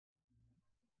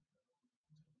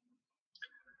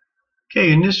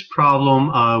Okay, in this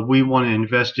problem, we want to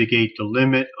investigate the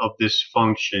limit of this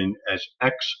function as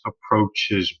x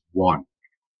approaches 1.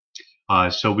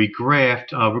 So we're going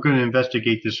to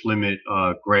investigate this limit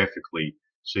graphically.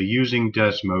 So using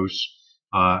Desmos,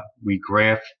 we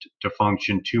graphed the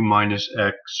function 2 minus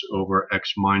x over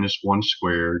x minus 1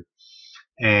 squared.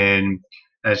 And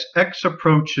as x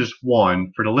approaches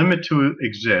 1, for the limit to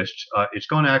exist, it's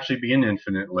going to actually be an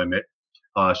infinite limit.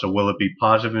 So will it be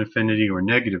positive infinity or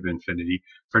negative infinity?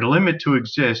 For the limit to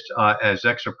exist as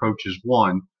x approaches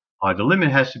 1, the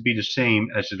limit has to be the same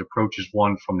as it approaches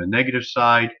 1 from the negative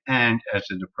side and as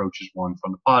it approaches 1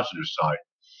 from the positive side.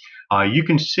 You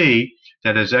can see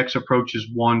that as x approaches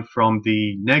 1 from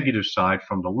the negative side,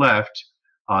 from the left,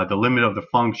 the limit of the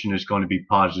function is going to be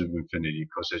positive infinity,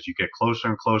 because as you get closer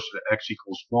and closer to x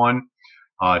equals 1,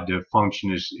 the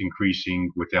function is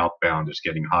increasing without bound. It's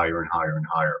getting higher and higher and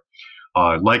higher.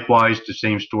 Likewise, the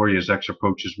same story as x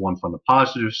approaches 1 from the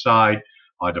positive side.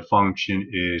 The function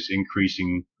is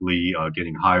increasingly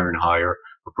getting higher and higher,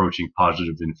 approaching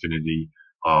positive infinity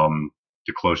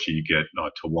the closer you get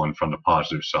to 1 from the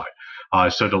positive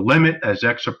side. So the limit as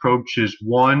x approaches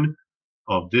 1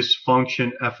 of this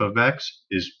function f of x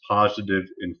is positive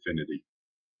infinity.